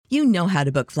You know how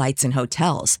to book flights and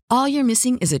hotels. All you're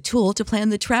missing is a tool to plan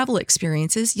the travel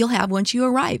experiences you'll have once you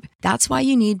arrive. That's why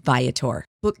you need Viator.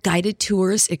 Book guided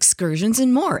tours, excursions,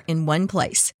 and more in one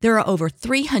place. There are over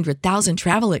 300,000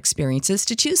 travel experiences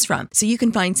to choose from, so you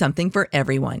can find something for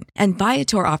everyone. And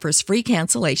Viator offers free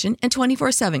cancellation and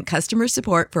 24/7 customer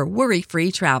support for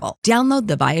worry-free travel. Download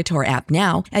the Viator app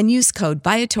now and use code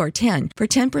Viator10 for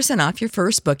 10% off your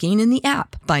first booking in the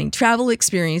app. Find travel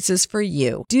experiences for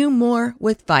you. Do more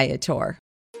with Viator.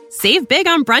 Save big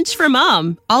on brunch for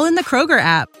mom, all in the Kroger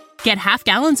app. Get half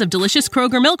gallons of delicious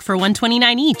Kroger milk for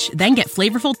 $1.29 each. Then get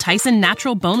flavorful Tyson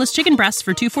natural boneless chicken breasts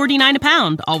for $2.49 a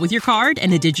pound, all with your card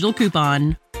and a digital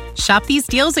coupon. Shop these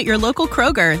deals at your local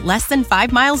Kroger, less than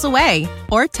 5 miles away.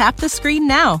 Or tap the screen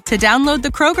now to download the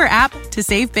Kroger app to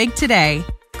save big today.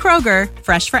 Kroger,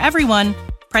 fresh for everyone.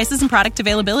 Prices and product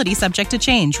availability subject to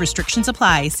change. Restrictions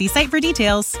apply. See site for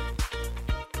details.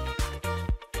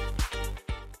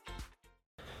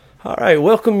 All right,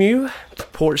 welcome you to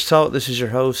Porch Talk. This is your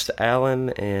host,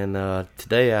 Alan, and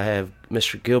today I have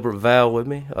Mr. Gilbert Vowell with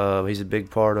me. He's a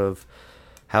big part of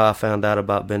how I found out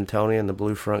about Bentonia and the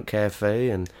Blue Front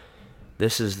Cafe, and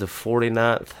this is the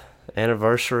 49th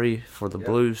anniversary for the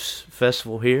Blues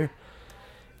Festival here.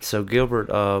 So, Gilbert,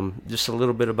 just a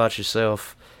little bit about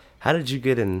yourself. How did you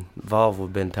get involved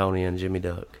with Bentonia and Jimmy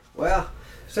Duck? Well,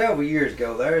 several years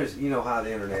ago, you know how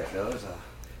the internet does.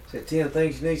 Said 10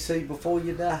 things you need to see before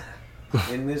you die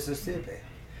in Mississippi.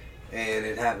 And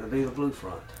it happened to be the Blue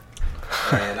Front.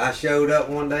 And I showed up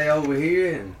one day over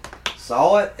here and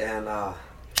saw it and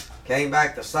came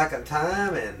back the second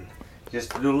time and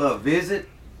just to do a little visit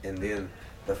and then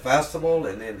the festival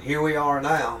and then here we are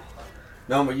now,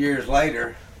 number of years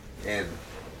later, and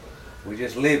we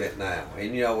just live it now.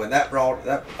 And you know, when that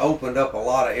opened up a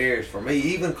lot of areas for me,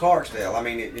 even Clarksdale. I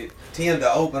mean, it tended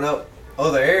to open up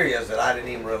other areas that I didn't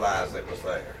even realize that was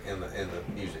there in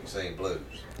the music scene blues.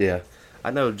 Yeah,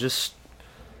 I know. Just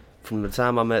from the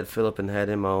time I met Philip and had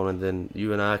him on, and then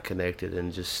you and I connected,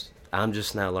 and I'm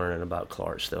just now learning about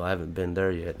Clarksdale. I haven't been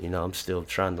there yet. You know, I'm still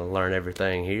trying to learn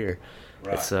everything here.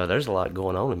 Right. There's a lot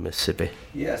going on in Mississippi.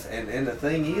 Yes, and the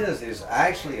thing is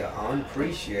actually an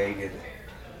unappreciated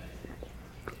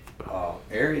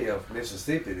area of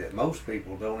Mississippi that most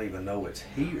people don't even know it's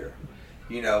here.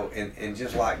 You know, and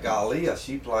just like Galia,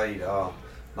 she played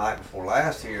night before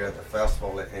last here at the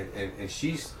festival, and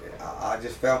I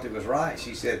just felt it was right.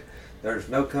 She said, there's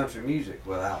no country music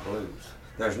without blues.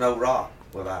 There's no rock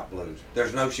without blues.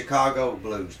 There's no Chicago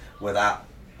blues without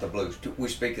the blues. We're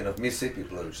speaking of Mississippi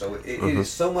blues. So it is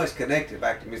so much connected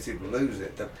back to Mississippi blues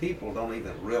that the people don't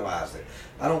even realize it.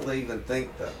 I don't even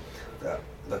think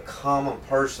the common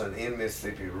person in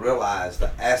Mississippi realize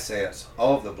the assets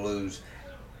of the blues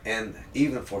and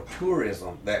even for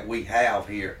tourism that we have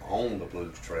here on the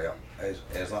Blues Trail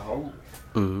as a whole.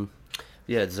 Mm-hmm.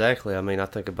 Yeah, exactly. I mean, I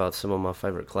think about some of my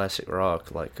favorite classic rock,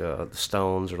 like the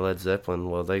Stones or Led Zeppelin.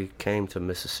 Well, they came to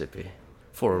Mississippi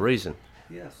for a reason.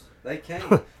 Yes, they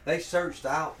came. They searched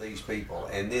out these people,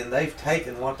 and then they've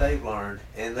taken what they've learned,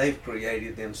 and they've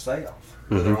created themselves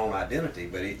with their own identity.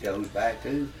 But it goes back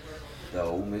to the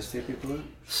old Mississippi blues.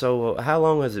 So how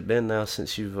long has it been now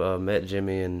since you've met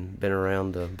Jimmy and been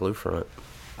around the Blue Front?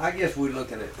 I guess we're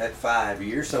looking at 5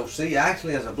 years. So see,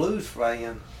 actually as a blues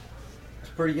fan, it's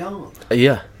pretty young.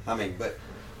 Yeah. I mean,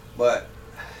 but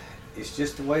it's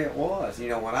just the way it was. You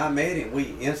know, when I met him,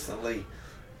 we instantly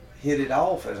hit it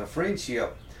off as a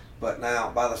friendship. But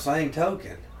now, by the same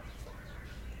token,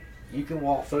 you can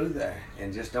walk through there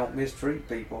and just don't mistreat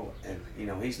people, and you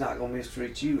know he's not going to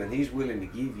mistreat you, and he's willing to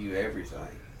give you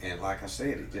everything. And like I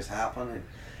said, it just happened, and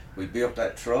we built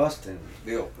that trust and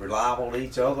built reliable to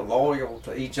each other, loyal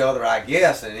to each other, I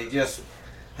guess. And it just,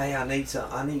 hey, I need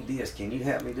this. Can you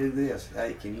help me do this?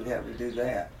 Hey, can you help me do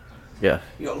that? Yeah.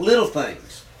 You know, little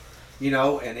things. You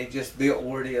know, and it just built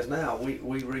where it is now. We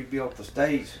rebuilt the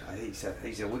stage. He said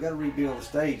we got to rebuild the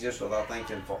stage just with I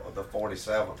think in the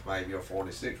 47th maybe or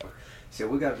 46th. He said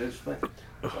we got to do something.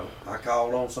 So I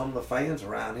called on some of the fans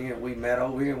around here, and we met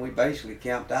over here, and we basically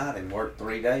camped out and worked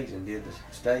 3 days and did the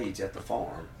stage at the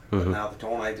farm. But now the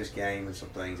tornadoes came and some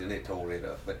things, and it tore it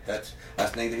up. But that's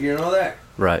neither here nor there.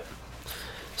 Right.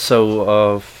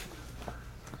 So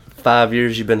 5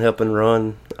 years you've been helping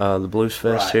run the Blues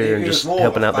Fest here, and just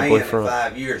helping out the Blue Front.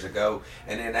 5 years ago,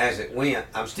 and then as it went,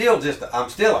 I'm still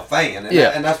a fan, and,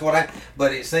 yeah. And that's what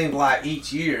but it seemed like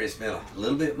each year it's been a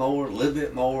little bit more, a little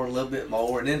bit more, a little bit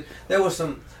more, and then there was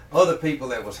some other people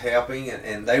that was helping,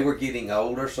 and they were getting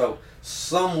older, so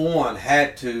someone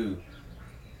had to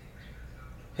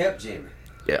help Jimmy.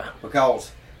 Yeah.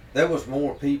 Because there was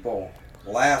more people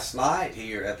last night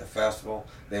here at the festival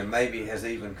than maybe has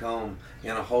even come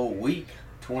in a whole week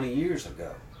 20 years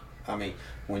ago. I mean,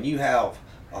 when you have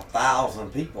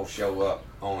 1,000 people show up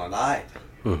on a night,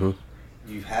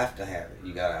 you have to have it.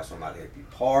 You got to have somebody help you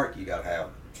park. You got to have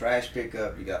trash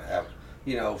pickup. You got to have,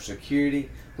 security,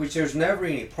 which there's never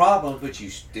any problems, but you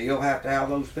still have to have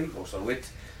those people. So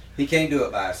he can't do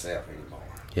it by himself anymore.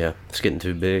 Yeah, it's getting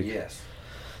too big. Yes.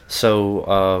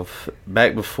 So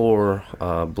back before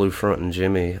Blue Front and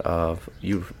Jimmy,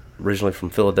 you originally from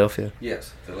Philadelphia?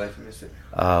 Yes, Philadelphia, Mississippi.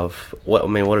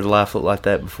 What did life look like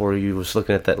that before you was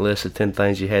looking at that list of 10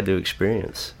 things you had to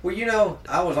experience? Well,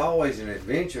 I was always an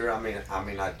adventurer.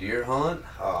 I deer hunt.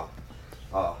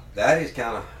 That is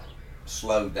kind of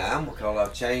slowed down because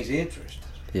I've changed interest.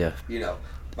 Yeah.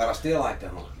 But I still like to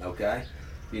hunt. Okay.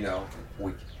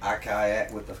 I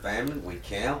kayak with the family. We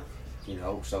camp.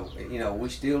 So we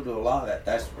still do a lot of that.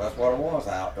 That's what I was,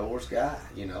 outdoors guy.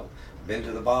 Been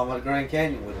to the bottom of the Grand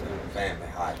Canyon with the family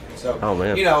hiking. So, oh,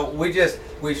 man.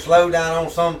 we slowed down on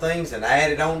some things and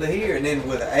added on to here. And then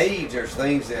with age, there's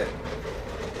things that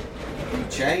you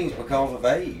change because of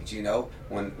age.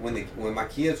 When my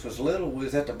kids was little, we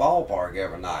was at the ballpark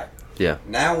every night. Yeah.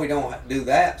 Now we don't do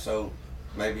that, so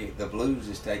maybe the blues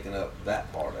is taking up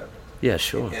that part of it. Yeah,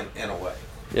 sure. In a way.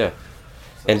 Yeah. So.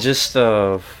 And just we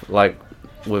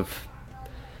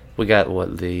got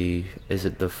is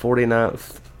it the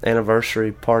 49th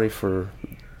anniversary party for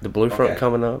the Blue Front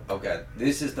coming up? Okay,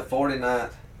 this is the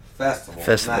 49th festival.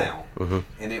 Now,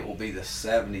 and it will be the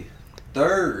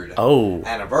 73rd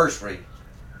anniversary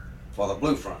for the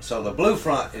Blue Front. So the Blue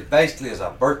Front, it basically is a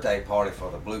birthday party for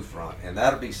the Blue Front, and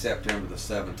that'll be September the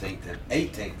 17th and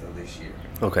 18th of this year.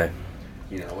 Okay.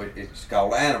 It's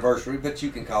called anniversary, but you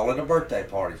can call it a birthday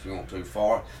party if you want to,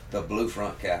 for the Blue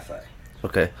Front Cafe.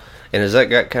 Okay. And has that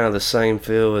got kind of the same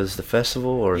feel as the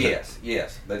festival, or yes.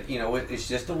 But it's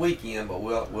just a weekend, but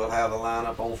we'll have the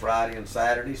lineup on Friday and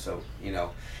Saturday. So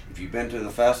if you've been to the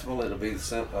festival, it'll be the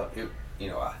same.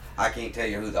 I can't tell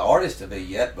you who the artist will be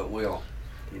yet, but the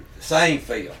same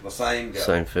feel, the same go.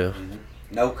 Same feel.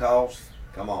 No cost.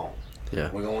 Come on. Yeah.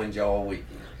 We're gonna enjoy a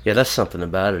weekend. Yeah, that's something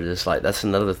about it. It's like that's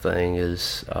another thing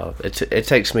is it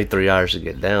takes me 3 hours to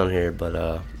get down here, but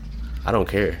I don't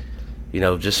care.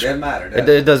 Just it doesn't matter.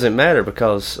 It doesn't matter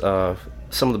because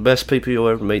some of the best people you'll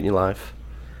ever meet in your life.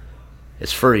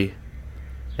 It's free,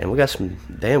 and we got some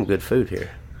damn good food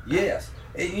here. Yes,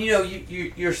 and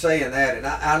you're saying that, and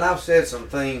I've said some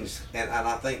things, and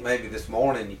I think maybe this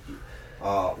morning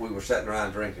we were sitting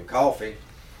around drinking coffee,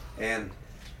 and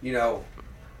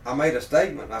I made a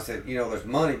statement. I said, there's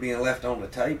money being left on the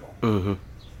table. Mm-hmm.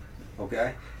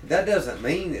 Okay, that doesn't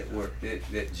mean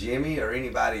that Jimmy or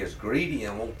anybody is greedy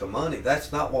and want the money.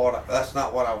 That's not what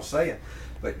I was saying.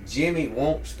 But Jimmy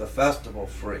wants the festival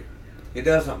free. It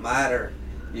doesn't matter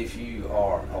if you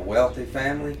are a wealthy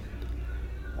family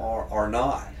or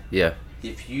not. Yeah.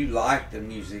 If you like the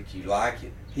music, you like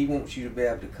it. He wants you to be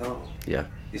able to come. Yeah.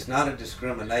 It's not a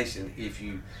discrimination if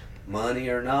you money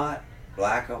or not.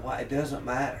 Black or white, it doesn't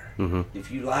matter. Mm-hmm.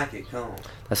 If you like it, come.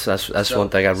 That's one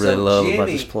thing I really love Jimmy, about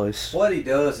this place. What he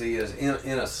does is,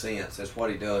 in a sense, that's what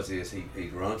he does is he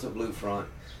runs a Blue Front,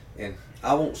 and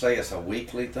I won't say it's a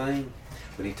weekly thing,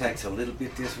 but he takes a little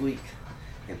bit this week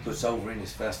and puts over in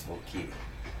his festival kitty.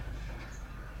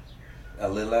 A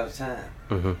little at a time.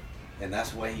 Mm-hmm. And that's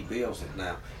the way he builds it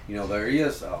now. There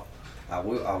is I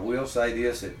will say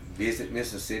this, at Visit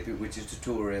Mississippi, which is the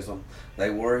tourism, they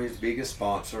were his biggest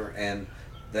sponsor, and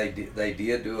they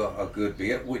did do a good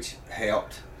bit, which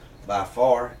helped by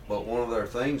far. But one of their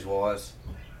things was,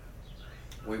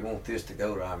 we want this to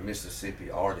go to our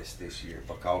Mississippi artists this year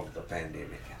because of the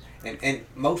pandemic. And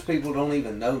most people don't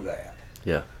even know that.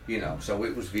 Yeah. So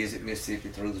it was Visit Mississippi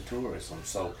through the tourism.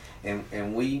 So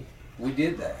and we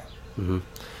did that. Mm-hmm.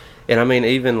 And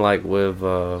even like with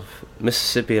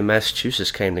Mississippi and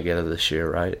Massachusetts came together this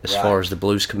year, right? As far as the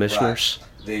blues commissioners.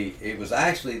 Right. It was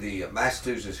actually the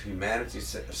Massachusetts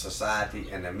Humanities Society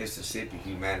and the Mississippi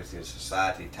Humanities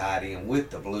Society tied in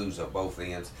with the blues of both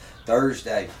ends.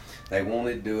 Thursday, they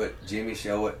wanted to do it. Jimmy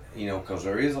show it, because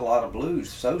there is a lot of blues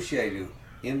associated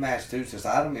in Massachusetts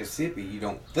out of Mississippi. You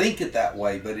don't think it that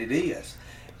way, but it is.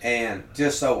 And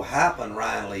just so happened,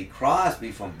 Ryan Lee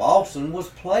Crosby from Boston was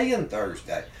playing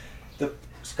Thursday.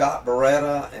 Scott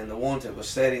Beretta and the ones that was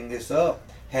setting this up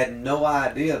had no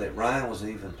idea that Ryan was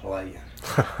even playing.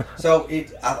 So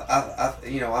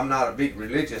I'm not a big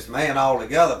religious man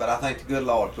altogether, but I think the good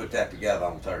Lord put that together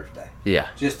on Thursday. Yeah.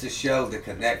 Just to show the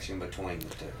connection between the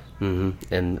two.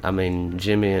 Mm-hmm. And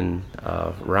Jimmy and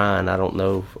Ryan, I don't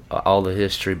know all the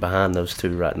history behind those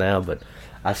two right now, but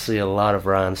I see a lot of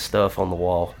Ryan's stuff on the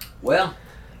wall. Well,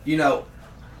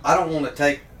 I don't want to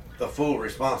take the full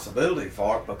responsibility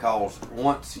for it, because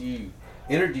once you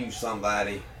introduce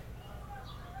somebody,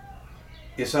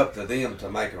 it's up to them to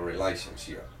make a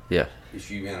relationship. Yeah.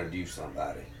 If you introduce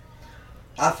somebody.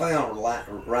 I found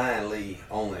Ryan Lee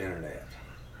on the internet,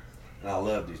 and I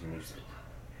loved his music.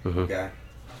 Mm-hmm. Okay?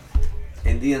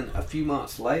 And then a few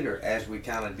months later, as we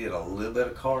kind of did a little bit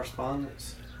of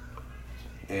correspondence,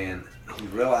 and he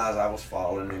realized I was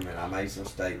following him, and I made some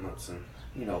statements, and,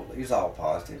 you know, he was all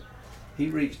positive. He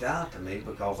reached out to me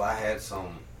because I had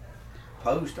some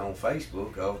post on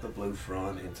Facebook of the Blue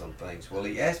Front and some things. Well,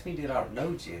 he asked me, did I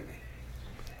know Jimmy?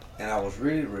 And I was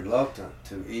really reluctant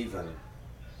to even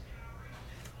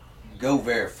go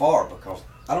very far, because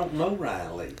I don't know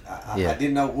Ryan Lee. I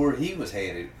didn't know where he was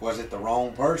headed. Was it the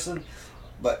wrong person?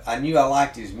 But I knew I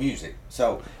liked his music.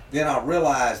 So then I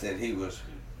realized that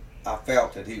I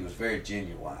felt that he was very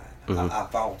genuine. Mm-hmm. I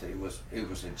thought that it was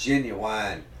a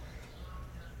genuine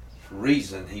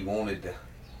reason he wanted to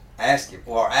ask him,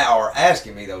 or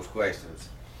asking me those questions.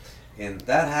 And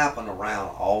that happened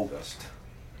around August.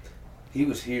 He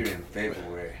was here in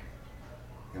February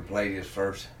and played his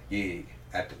first gig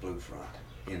at the Blue Front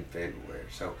in February.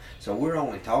 So we're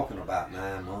only talking about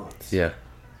 9 months. Yeah.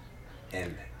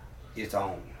 And it's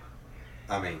on.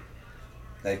 I mean,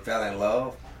 they fell in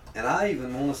love. And I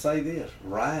even want to say this.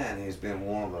 Ryan has been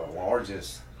one of the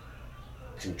largest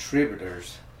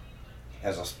contributors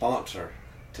as a sponsor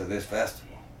to this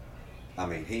festival. I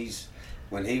mean,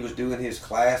 when he was doing his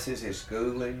classes, his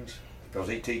schoolings, because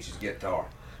he teaches guitar,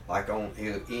 like on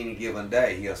any given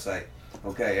day, he'll say,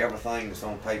 okay, everything that's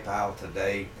on PayPal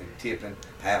today and tipping,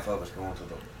 half of it's going to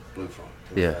the Blue Front.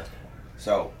 Yeah.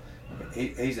 So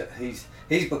he's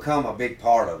become a big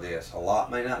part of this. A lot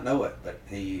may not know it, but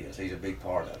he is. He's a big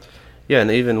part of it. Yeah,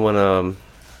 and even when and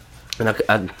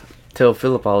I tell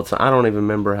Philip all the time, I don't even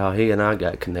remember how he and I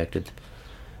got connected.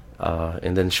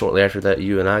 And then shortly after that,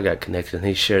 you and I got connected, and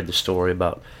he shared the story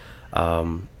about,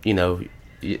 you know,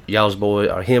 y'all's boy,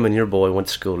 or him and your boy went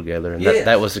to school together, and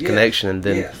that was the connection. And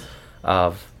then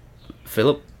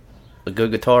Philip, a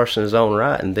good guitarist in his own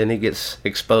right, and then he gets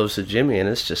exposed to Jimmy, and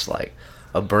it's just like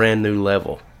a brand new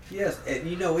level. Yes, and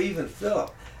you know, even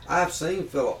Philip, I've seen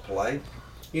Philip play,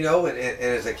 you know, and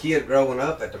as a kid growing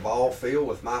up at the ball field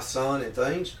with my son and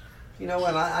things, you know,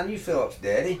 and I knew Philip's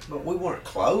daddy, but we weren't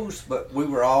close, but we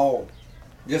were all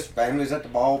just families at the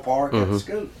ballpark at the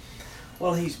school.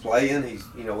 Well, he's playing, he's,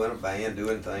 you know, in a band,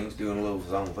 doing things, doing a little of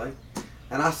his own thing.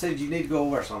 And I said, you need to go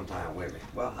over there sometime with me.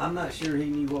 Well, I'm not sure he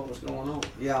knew what was going on.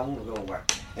 Yeah, I want to go over there.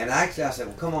 And actually I said,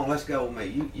 well, come on, let's go with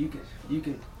me. You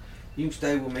can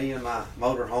stay with me in my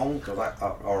motor home,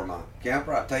 or my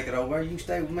camper. I take it over there. You can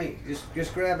stay with me.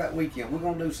 Just grab that weekend. We're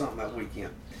going to do something that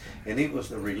weekend. And it was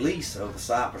the release of the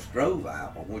Cypress Grove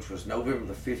album, which was November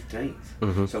the 15th.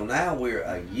 Mm-hmm. So now we're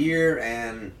a year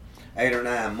and 8 or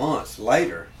 9 months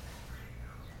later.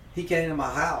 He came to my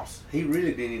house. He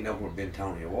really didn't even know where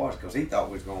Bentonia was, because he thought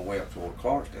we was going way up toward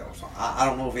Clarksdale or something. I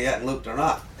don't know if he hadn't looked or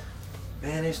not.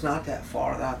 Man, it's not that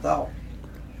far that I thought.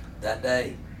 That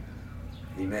day,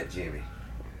 he met Jimmy.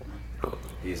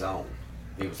 He's on.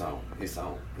 He was on. It's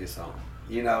on. It's on.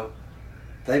 You know,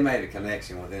 they made a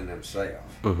connection within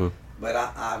themselves. Mm-hmm. But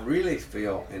I really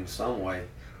feel, in some way,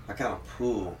 I kind of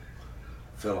pull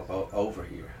Philip over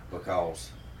here,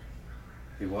 because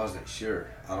he wasn't sure.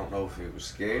 I don't know if he was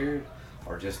scared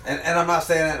or just, and I'm not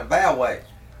saying that in a bad way,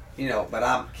 you know, but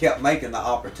I kept making the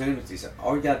opportunities.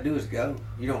 All you got to do is go.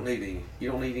 You don't need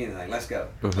anything. Let's go.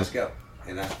 Mm-hmm. Let's go.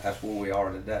 And that's where we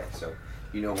are today. So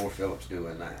you know where Philip's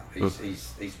doing now.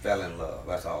 He's fell in love.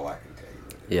 That's all I can tell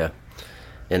you. Yeah.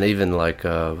 And even like,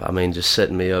 I mean, just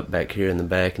setting me up back here in the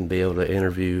back and be able to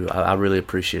interview, I really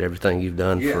appreciate everything you've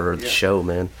done for the show,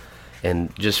 man.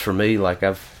 And just for me, like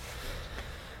I've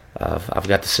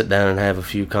got to sit down and have a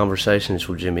few conversations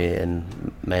with Jimmy,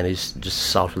 and man, he's just a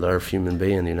salt-of-the-earth human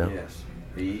being, you know. Yes,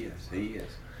 he is.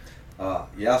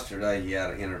 Yesterday he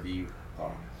had an interview.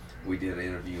 We did an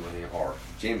interview with him, or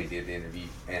Jimmy did the interview,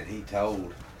 and he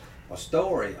told a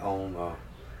story on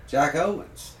Jack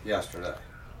Owens yesterday.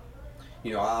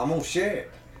 You know, I'm gonna share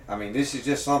it. I mean, this is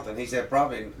just something he said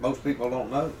probably most people don't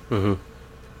know. Mm-hmm.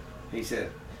 He said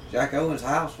Jack Owens'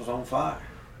 house was on fire,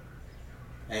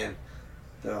 and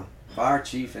the fire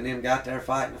chief and them got there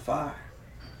fighting the fire.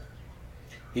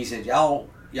 He said, y'all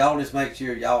just make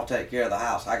sure y'all take care of the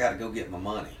house. I got to go get my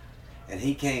money. And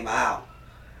he came out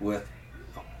with,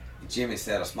 Jimmy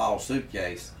said, a small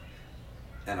suitcase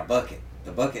and a bucket.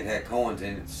 The bucket had coins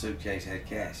in it. The suitcase had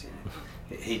cash in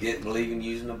it. He didn't believe in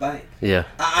using the bank. Yeah.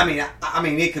 I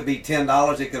mean, it could be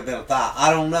 $10. It could have been $1,000. I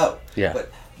don't know. Yeah.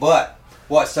 But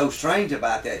what's so strange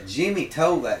about that? Jimmy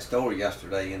told that story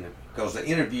yesterday because the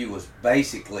interview was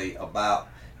basically about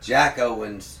Jack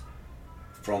Owens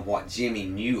from what Jimmy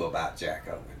knew about Jack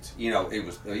Owens. You know,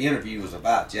 the interview was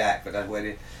about Jack, but that's what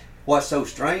it. What's so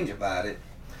strange about it,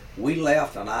 we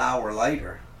left an hour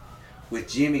later with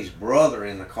Jimmy's brother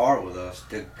in the car with us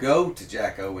to go to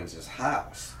Jack Owens'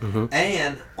 house,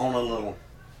 and on a little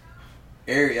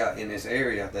area in this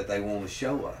area that they want to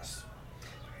show us.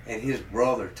 And his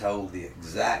brother told the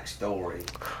exact story,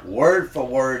 word for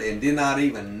word, and did not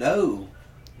even know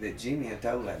that Jimmy had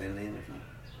told that in the interview.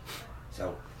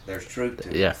 So there's truth to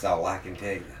it. Yeah. That's all I can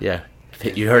tell you. Yeah.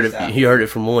 You heard it. You heard it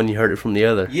from one. You heard it from the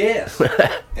other. Yes,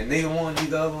 and neither one knew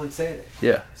the other one said it.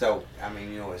 Yeah. So I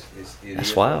mean, you know,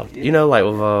 it's wild. You know, like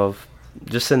with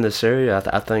just in this area,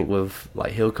 I think with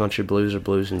like hill country blues or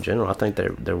blues in general, I think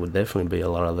there would definitely be a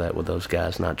lot of that with those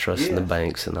guys not trusting the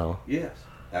banks and all. Yes,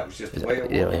 that was just the way it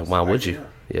was. Yeah, and why would you?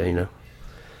 Yeah, you know.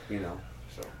 You know,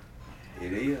 so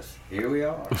it is. Here we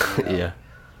are. You know? Yeah.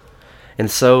 And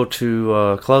so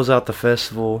to close out the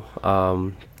festival,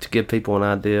 to give people an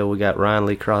idea, we got Ryan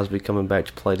Lee Crosby coming back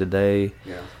to play today.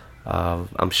 Yeah.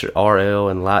 I'm sure RL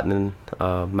and Lightning,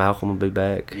 Malcolm will be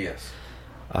back. Yes.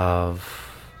 And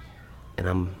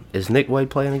is Nick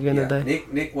Wade playing again today?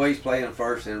 Nick Wade's playing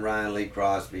first, and Ryan Lee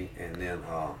Crosby, and then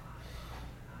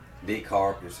Deke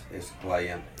Harp is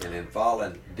playing, and then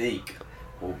following Deke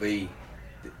will be.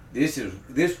 This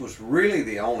was really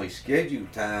the only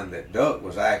scheduled time that Duck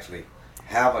was actually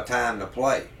have a time to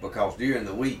play, because during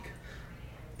the week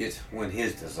it's when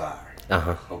his desire.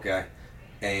 Okay,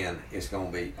 and it's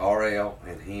going to be RL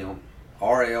and him,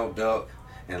 RL, Duck,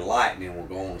 and Lightning will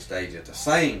go on stage at the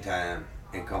same time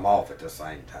and come off at the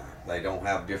same time. They don't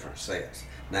have different sets.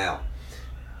 Now,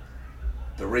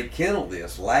 to rekindle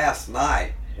this, last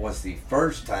night was the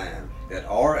first time that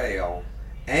RL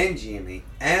and Jimmy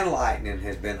and Lightning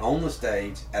has been on the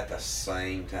stage at the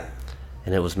same time.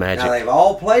 And it was magic. Now, they've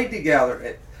all played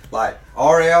together, like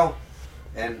RL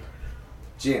and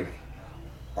Jimmy,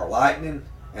 or Lightning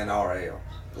and RL.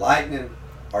 Lightning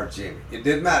or Jimmy. It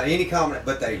didn't matter, any comment,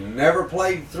 but they never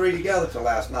played three together till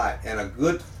last night. And a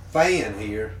good fan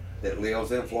here that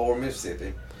lives in Florida,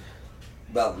 Mississippi,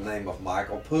 by the name of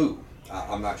Michael Poole.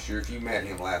 I'm not sure if you met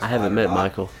him last night. I haven't met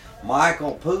Michael.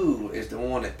 Michael Poole is the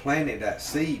one that planted that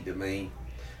seed to me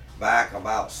back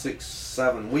about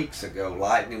 6-7 weeks ago.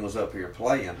 Lightning was up here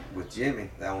playing with Jimmy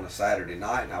on a Saturday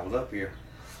night, and I was up here.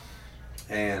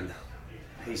 And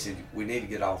he said, we need to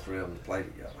get all three of them to play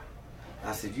together.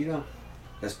 I said,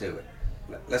 let's do it.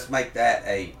 Let's make that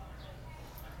a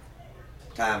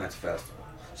time at the festival.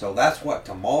 So that's what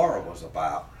tomorrow was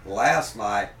about. Last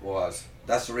night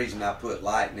that's the reason I put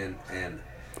Lightning and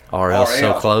RL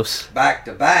so close back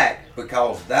to back,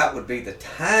 because that would be the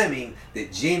timing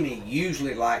that Jimmy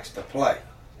usually likes to play,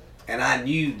 and I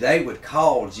knew they would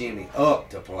call Jimmy up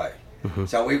to play.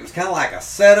 So it was kind of like a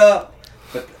setup,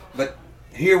 but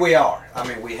here we are. I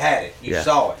mean, we had it. You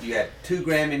saw it. You had 2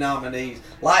 Grammy nominees.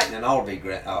 Lightning ought to be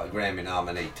Grammy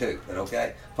nominee too, but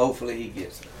okay, hopefully he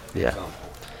gets it at some point.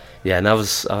 Yeah, and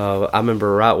I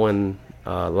remember right when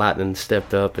Lightning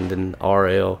stepped up, and then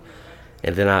RL,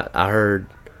 and then I heard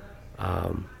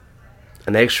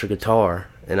an extra guitar,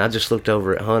 and I just looked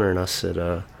over at Hunter and I said,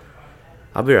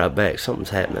 I'll be right back,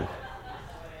 something's happening.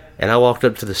 And I walked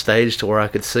up to the stage to where I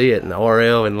could see it, and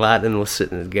RL and Lightning was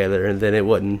sitting together, and then it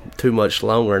wasn't too much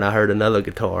longer, and I heard another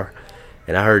guitar,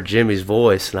 and I heard Jimmy's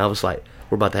voice, and I was like,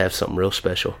 we're about to have something real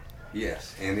special.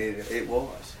 Yes, and it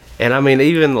was. And I mean,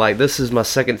 even like, this is my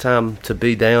second time to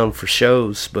be down for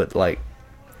shows, but like,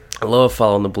 I love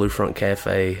following the Blue Front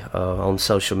Cafe on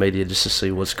social media just to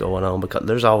see what's going on, because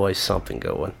there's always something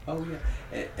going. Oh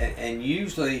yeah, and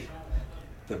usually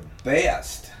the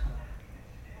best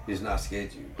is not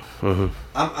scheduled.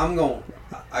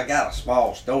 I got a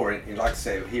small story, and like I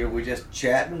say, here we're just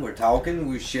chatting, we're talking,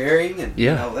 we're sharing, and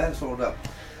that sort of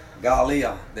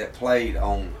Galia that played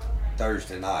on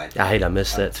Thursday night. I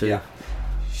missed that too. Yeah,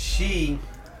 she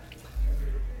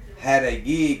had a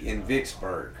gig in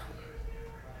Vicksburg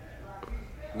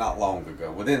not long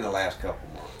ago, within the last couple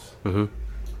months.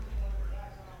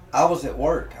 I was at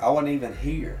work. I wasn't even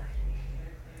here.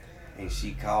 And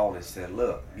she called and said,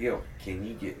 look, Gilbert, can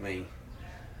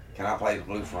I play the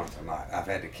Blue Front tonight? I've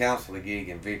had to cancel the gig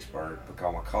in Vicksburg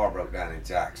because my car broke down in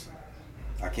Jackson.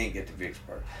 I can't get to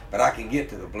Vicksburg. But I can get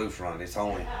to the Blue Front. It's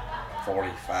only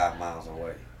 45 miles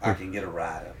away. I can get a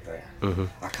ride up there.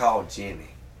 I called Jimmy.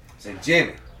 I said,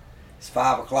 Jimmy, it's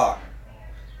 5 o'clock.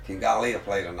 Can Galia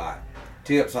play tonight?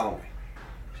 Tips only.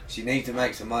 She needs to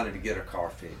make some money to get her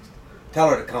car fixed. Tell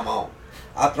her to come on.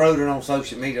 I throwed it on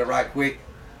social media right quick.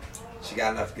 She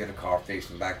got enough to get her car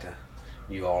fixed and back to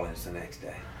New Orleans the next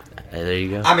day. Hey, there you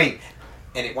go. I mean,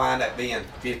 and it wind up being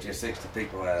 50 or 60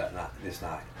 people this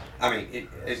night. I mean,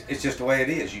 it's just the way it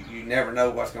is. You never know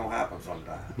what's going to happen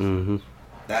sometimes. Mm-hmm.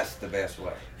 That's the best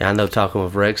way. Yeah, I know, talking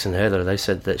with Rex and Heather, they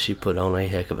said that she put on a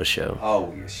heck of a show.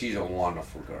 Oh, yeah, she's a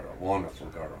wonderful girl. Wonderful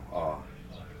girl.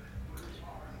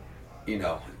 You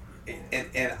know,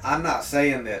 and I'm not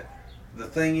saying that. The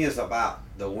thing is about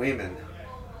the women,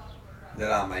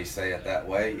 that I may say it that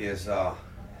way, is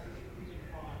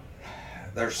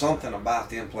there's something about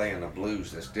them playing the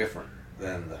blues that's different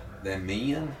than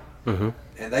men. Mm-hmm.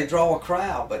 And they draw a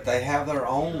crowd, but they have their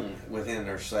own within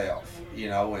themselves, you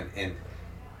know, and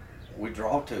we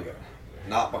draw to it.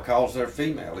 Not because they're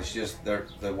female, it's just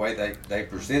the way they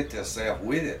present themselves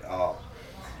with it.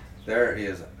 There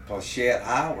is Plachette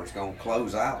Howard's going to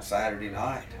close out Saturday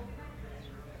night,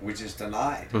 which is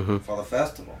tonight, mm-hmm. for the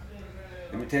festival.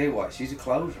 Let me tell you what, she's a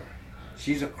closer.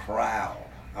 She's a crowd.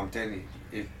 I'm telling you,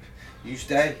 if you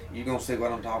stay, you're going to see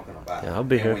what I'm talking about. Yeah, I'll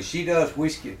be here. When she does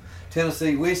whiskey,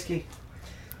 Tennessee whiskey,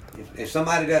 if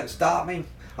somebody doesn't stop me,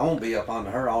 I'm going to be up under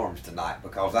her arms tonight,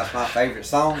 because that's my favorite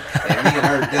song, and me and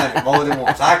her have done it more than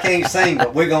once. I can't sing, but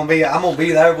I'm going to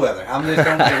be there with her. I'm just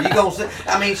going to, you going to see,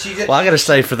 I mean, she just. Well, I got to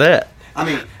stay for that. I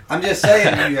mean, I'm just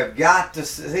saying, you have got to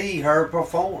see her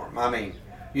perform. I mean,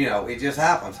 you know, it just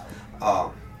happens.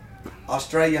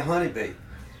 Australia Honeybee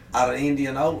out of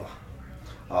Indianola.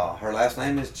 Her last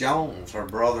name is Jones. Her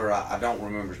brother, I don't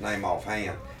remember his name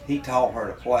offhand. He taught her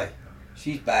to play.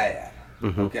 She's bad,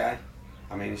 mm-hmm. okay?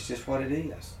 I mean, it's just what it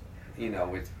is. You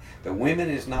know, the women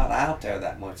is not out there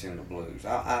that much in the blues.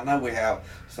 I know we have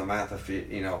Samantha Fit,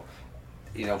 you know,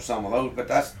 some of those, but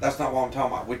that's not what I'm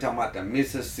talking about. We're talking about the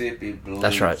Mississippi blues.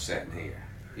 That's right. Sitting here.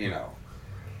 You know,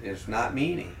 there's not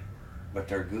many, but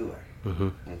they're good. Mm-hmm.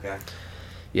 Okay.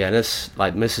 Yeah, and it's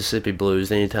like Mississippi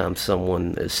blues. Anytime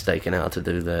someone is staking out to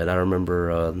do that, I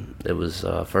remember it was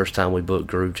first time we booked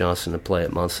Groove Johnson to play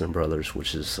at Munson Brothers,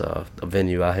 which is a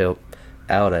venue I helped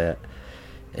out at,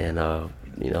 and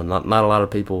you know, not a lot of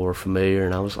people were familiar,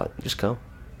 and I was like, just come.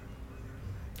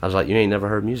 I was like, you ain't never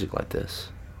heard music like this.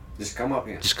 Just come up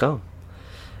here. Just come.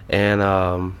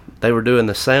 And they were doing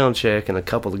the sound check, and a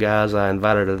couple of guys I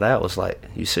invited to that was like,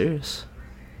 you serious?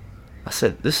 I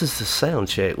said, this is the sound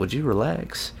check. Would you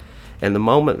relax? And the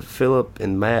moment Philip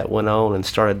and Matt went on and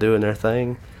started doing their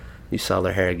thing, you saw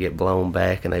their hair get blown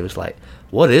back, and they was like,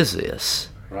 what is this?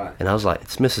 Right. And I was like,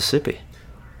 it's Mississippi.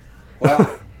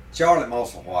 Well, Charlie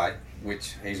Musselwhite,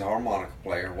 which he's a harmonica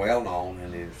player, well known in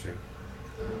the industry,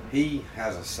 he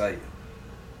has a saying.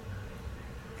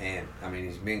 And, I mean,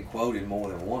 he's been quoted more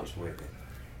than once with it.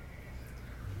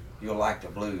 You'll like the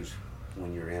blues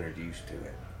when you're introduced to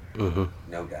it. Mm-hmm.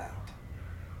 No doubt.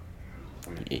 I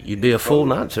mean, you'd be a fool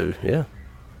not to, yeah.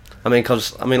 I mean,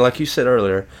 because, like you said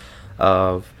earlier,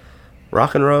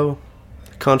 rock and roll,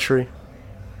 country,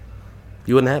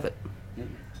 you wouldn't have it.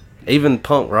 Even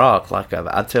punk rock, like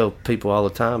I tell people all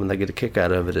the time, and they get a kick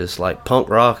out of it, is like punk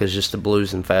rock is just the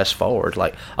blues and fast forward.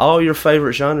 Like all your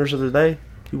favorite genres of the day,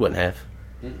 you wouldn't have.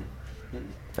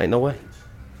 Ain't no way.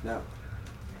 No.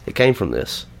 It came from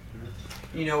this.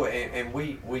 You know, and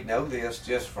we know this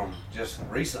just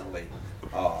recently.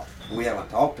 We haven't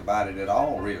talked about it at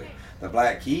all, really. The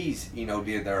Black Keys, you know,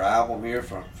 did their album here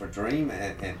for Dream,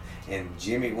 and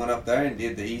Jimmy went up there and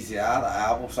did the Easy Eye, the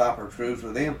album, Cypher Cruise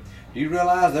with them. Do you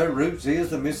realize their roots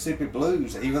is the Mississippi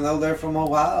blues, even though they're from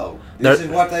Ohio? This is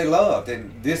what they loved,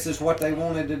 and this is what they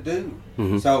wanted to do.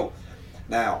 Mm-hmm. So,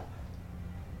 now,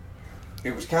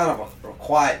 it was kind of a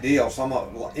quiet deal.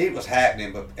 It was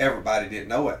happening, but everybody didn't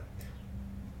know it.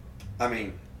 I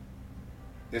mean,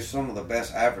 it's some of the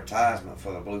best advertisement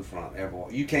for the Blue Front ever.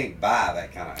 You can't buy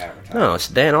that kind of advertisement. No, it's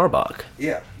Dan Arbach.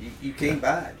 Yeah, you can't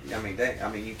buy it. I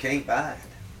mean, you can't buy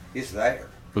it. It's there.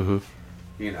 Mm-hmm.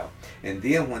 You know, and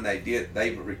then when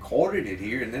they recorded it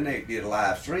here, and then they did a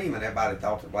live stream, and everybody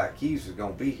thought the Black Keys was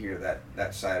going to be here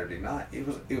that Saturday night. It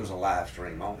was a live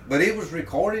stream on, but it was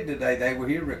recorded today. They were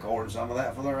here recording some of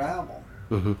that for their album.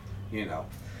 Mm-hmm. You know,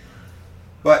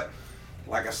 but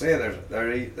like I said,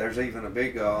 there's even a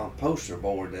big poster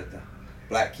board that the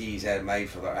Black Keys had made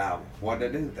for their album. What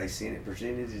did they do? They sent it,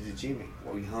 presented it to Jimmy.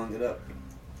 Well, he hung it up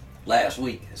last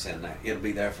week and said that it'll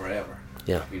be there forever.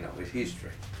 Yeah. You know, it's history.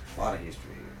 A lot of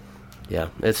history here. Yeah,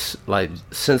 it's like,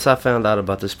 since I found out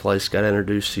about this place, got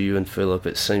introduced to you and Philip,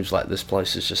 it seems like this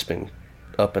place has just been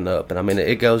up and up. And I mean,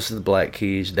 it goes to the Black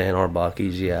Keys, Dan Arbach,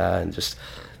 Easy Eye, and just,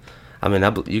 I mean,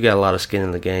 you got a lot of skin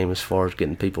in the game as far as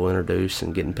getting people introduced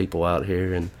and getting people out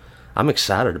here. And I'm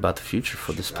excited about the future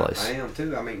for this place. I am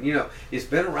too. I mean, you know, it's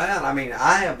been around. I mean,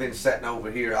 I have been sitting over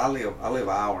here. I live an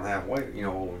hour and a half away, you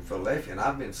know, over in Philadelphia, and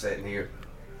I've been sitting here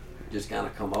just kind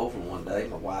of come over one day.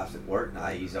 My wife's at work, and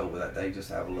I ease over that day just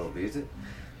to have a little visit.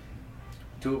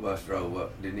 Tour bus drove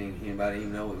up. Didn't anybody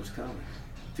even know it was coming.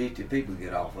 50 people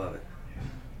get off of it.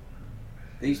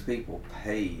 These people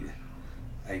paid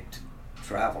a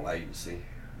travel agency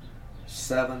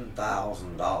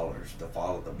 $7,000 to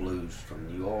follow the Blues from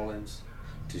New Orleans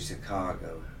to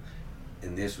Chicago,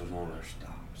 and this was one of their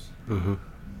stops. Mm-hmm.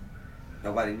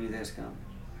 Nobody knew that's coming.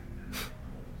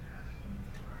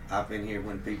 I've been here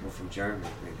when people from Germany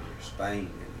have been here,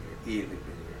 Spain been here, Italy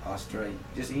been here, Australia,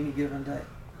 just any given day.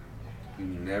 You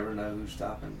never know who's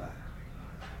stopping by.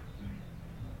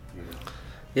 You know?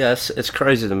 Yeah, it's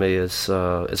crazy to me. It's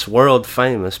world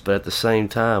famous, but at the same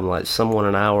time, like someone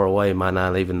an hour away might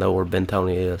not even know where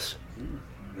Bentonia is. You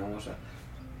know what's up?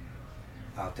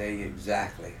 I'll tell you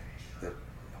exactly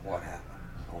what happened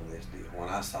on this deal. When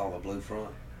I saw the Blue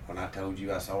Front, when I told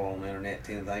you I saw on the internet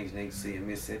 10 things you need to see in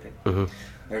Mississippi, mm-hmm.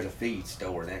 There's a feed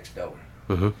store next door.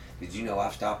 Mm-hmm. Did you know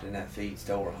I've stopped in that feed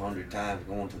store 100 times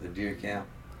going to the deer camp?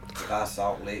 If I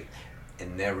Salt Lick,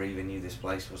 and never even knew this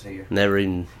place was here. Never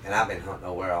even. And I've been hunting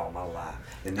nowhere all my life,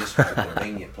 and this was a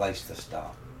convenient place to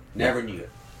stop. Never knew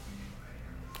it.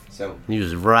 So you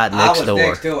was right next door. I was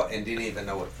next door and didn't even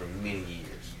know it for many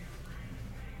years.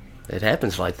 It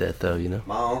happens like that, though, you know.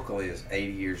 My uncle is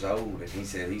 80 years old, and he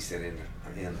said in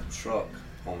the truck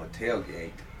on the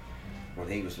tailgate when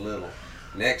he was little,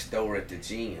 next door at the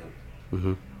gym.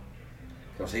 Mm-hmm.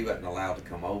 Because he wasn't allowed to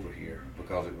come over here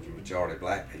because it was a majority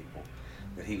black people.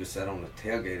 But he would sit on the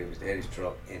tailgate of his daddy's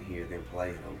truck and hear them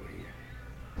playing over here.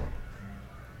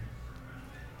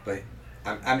 But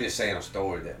I'm just saying a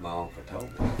story that my uncle told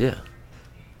me. Yeah.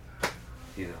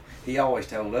 You know, he always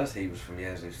told us he was from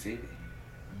Yazoo City.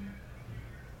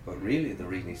 But really the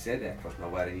reason he said that was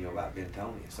nobody knew about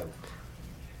Bentonia. So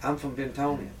I'm from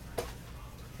Bentonia.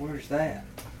 Where's that?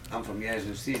 I'm from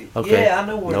Yazoo City. Okay. Yeah, I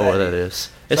know where that is.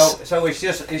 So it's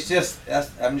just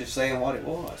I'm just saying what it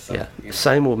was. So, yeah. You know.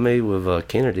 Same with me with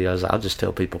Kennedy. I'll just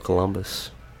tell people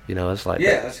Columbus. You know, it's like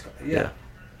yeah.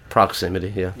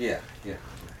 Proximity. Yeah. Yeah.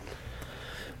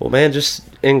 Well, man, just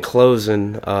in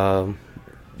closing,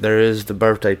 there is the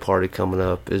birthday party coming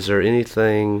up. Is there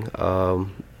anything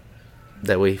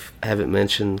that we haven't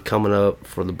mentioned coming up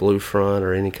for the Blue Front,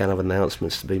 or any kind of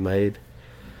announcements to be made?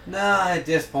 No, at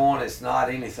this point it's not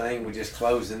anything. We're just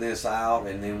closing this out,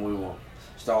 and then we will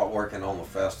start working on the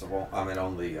festival. On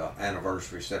the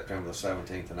anniversary, September the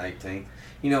 17th and 18th.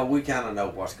 You know, we kind of know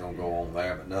what's going to go on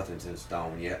there, but nothing's in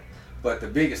stone yet. But the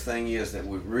biggest thing is that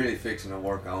we're really fixing to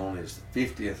work on is the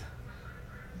 50th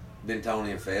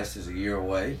Bentonia Fest is a year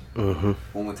away. Mm-hmm.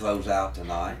 When we close out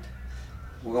tonight.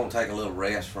 We're going to take a little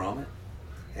rest from it,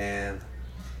 and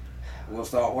we'll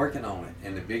start working on it.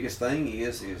 And the biggest thing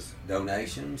is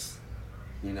donations.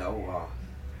 You know,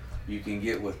 you can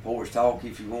get with Porch Talk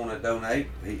if you want to donate.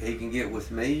 He can get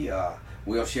with me.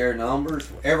 We'll share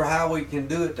numbers, whatever how we can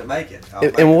do it to make it.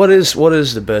 And what is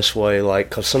the best way? Like,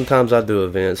 because sometimes I do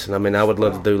events, and I would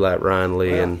love to do like Ryan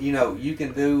Lee. Well, and you know, you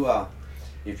can do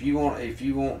if you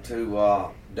want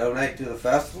to donate to the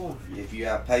festival. If you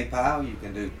have PayPal, you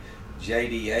can do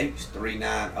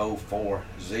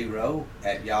JDH39040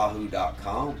 @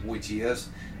 yahoo.com, which is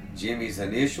Jimmy's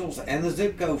initials and the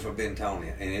zip code for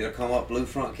Bentonia, and it'll come up Blue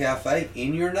Front Cafe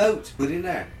in your notes. Put in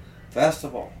there,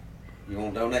 festival. You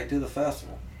want to donate to the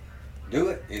festival? Do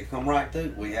it. It'll come right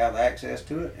through. We have access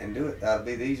to it, and do it. That'll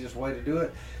be the easiest way to do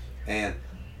it. And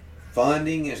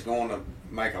funding is going to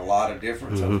make a lot of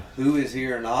difference of who is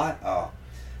here or not.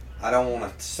 I don't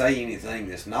want to say anything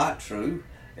that's not true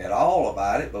at all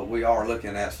about it, but we are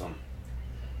looking at some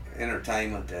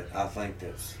entertainment that I think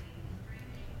that's,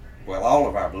 well, all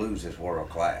of our blues is world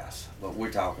class, but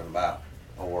we're talking about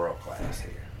a world class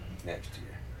here next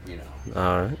year. You know,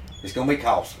 all right, it's going to be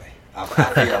costly. I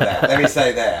feel that. Let me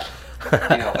say that.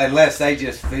 You know, unless they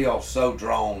just feel so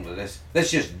drawn to this, let's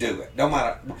just do it. No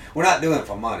matter, we're not doing it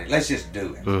for money. Let's just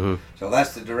do it. Mm-hmm. So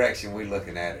that's the direction we're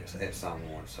looking at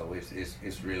someone. So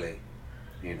it's really,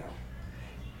 you know,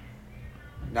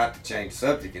 not to change the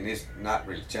subject, and it's not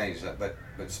really change that, but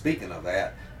speaking of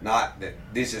that, not that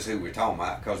this is who we're talking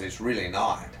about, because it's really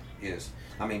not.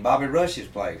 Bobby Rush has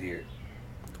played here.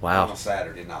 Wow. On a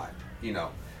Saturday night. You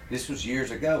know, this was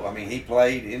years ago. He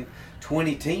played in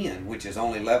 2010, which is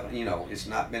only 11, you know, it's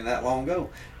not been that long ago.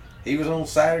 He was on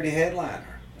Saturday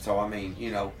headliner. So,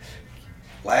 you know,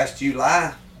 last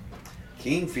July,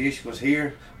 Kingfish was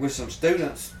here with some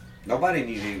students. Nobody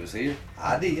knew he was here.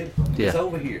 I did. He was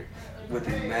over here with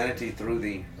the humanity through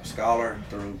the scholar,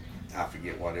 through, I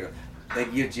forget what it was. They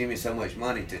give Jimmy so much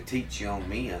money to teach young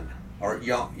men, or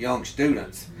young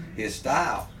students, his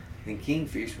style. And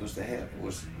Kingfish was the head,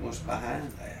 was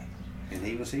behind that. and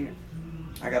he was here.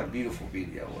 I got a beautiful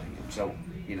video of him. So,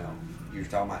 you know, you're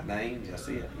talking about names, that's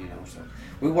it, you know. So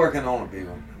we're working on a big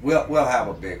one. We'll have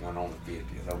a big one on the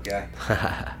 50th, okay?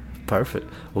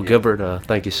 Perfect. Well, Gilbert,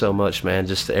 thank you so much, man.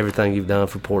 Just everything you've done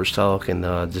for Porch Talk, and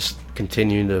just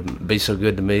continuing to be so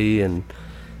good to me. And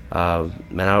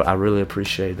man, I really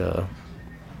appreciate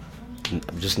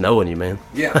just knowing you, man.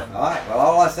 Yeah. All right. Well,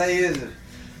 all I say is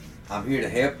I'm here to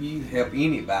help you, help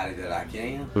anybody that I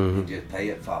can, and just pay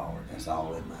it forward. That's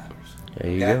all that matters.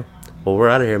 There you go. Well, we're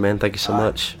out of here, man. Thank you so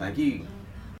much. Thank you.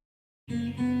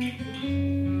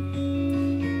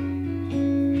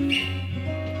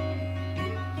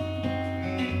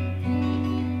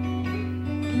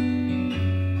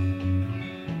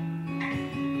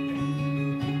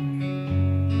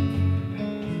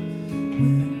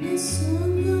 When the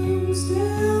sun goes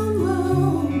down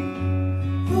low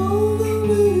over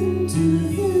Winter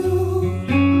Hill,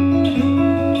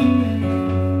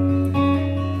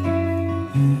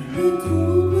 and the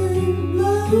cold wind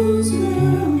blows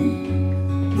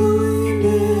round, blowing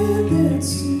at that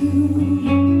still.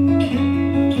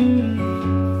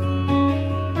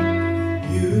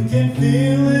 You can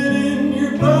feel it in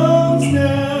your bones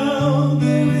now.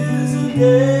 There is a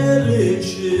deadly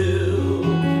chill.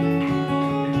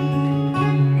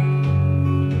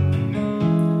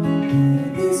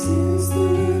 This is the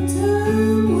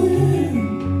time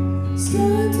when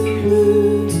skies turn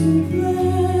blue to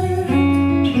black,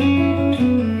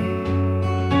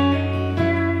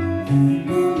 and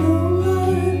the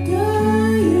moonlight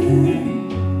dying,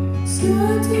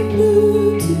 skies turn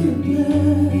blue to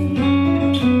black,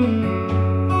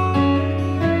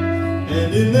 and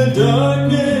in the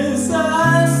darkness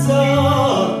I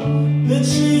saw that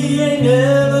she ain't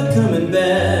never coming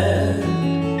back.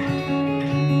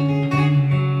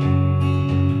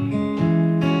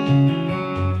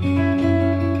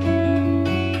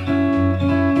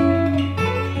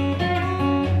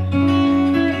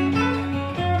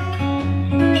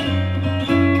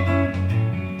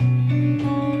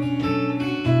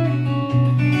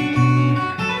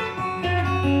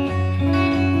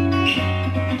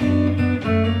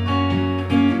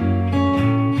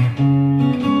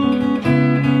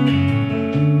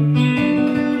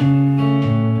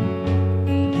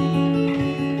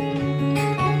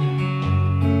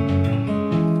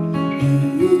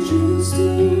 You just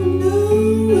don't know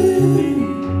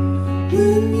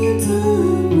when your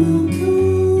time will come.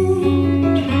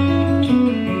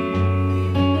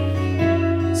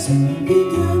 So you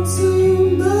got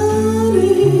somebody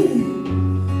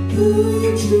who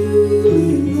you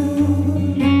truly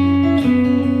love.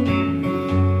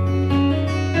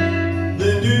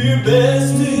 Then do your best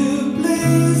to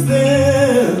please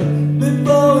them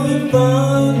before you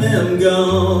find them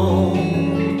gone.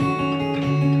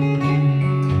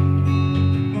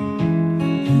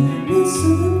 The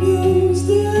sun goes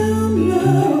down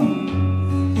now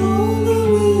on the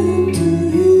Winter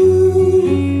Hill,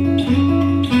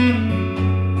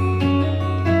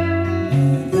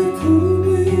 and the cold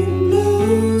wind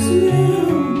blows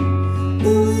round,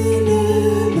 blowing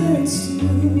at that still.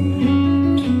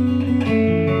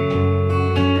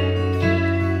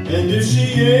 And if she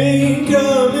ain't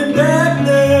coming back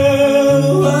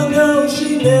now, I know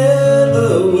she never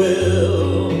will.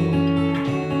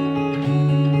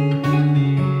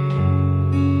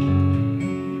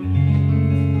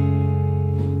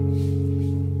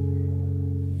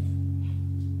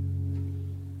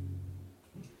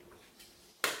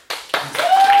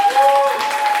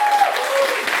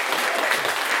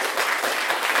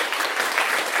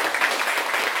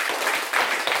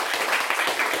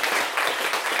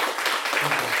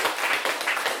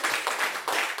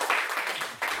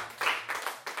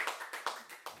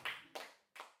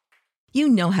 You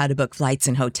know how to book flights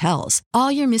and hotels.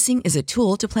 All you're missing is a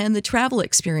tool to plan the travel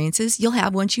experiences you'll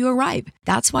have once you arrive.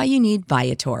 That's why you need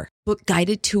Viator. Book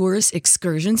guided tours,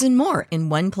 excursions, and more in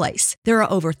one place. There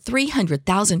are over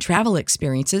 300,000 travel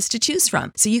experiences to choose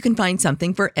from, so you can find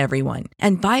something for everyone.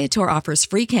 And Viator offers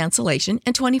free cancellation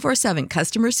and 24/7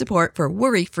 customer support for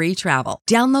worry-free travel.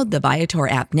 Download the Viator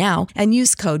app now and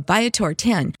use code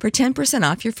Viator10 for 10%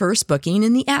 off your first booking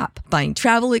in the app. Find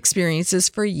travel experiences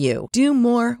for you. Do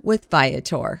more with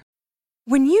Viator.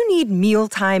 When you need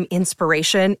mealtime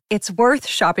inspiration, it's worth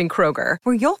shopping Kroger,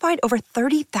 where you'll find over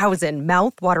 30,000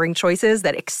 mouth-watering choices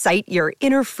that excite your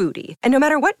inner foodie. And no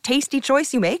matter what tasty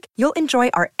choice you make, you'll enjoy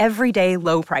our everyday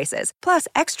low prices, plus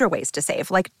extra ways to save,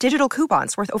 like digital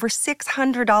coupons worth over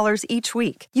 $600 each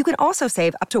week. You can also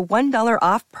save up to $1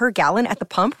 off per gallon at the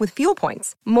pump with fuel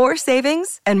points. More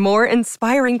savings and more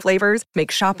inspiring flavors make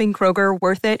shopping Kroger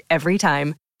worth it every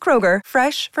time. Kroger,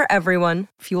 fresh for everyone.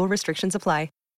 Fuel restrictions apply.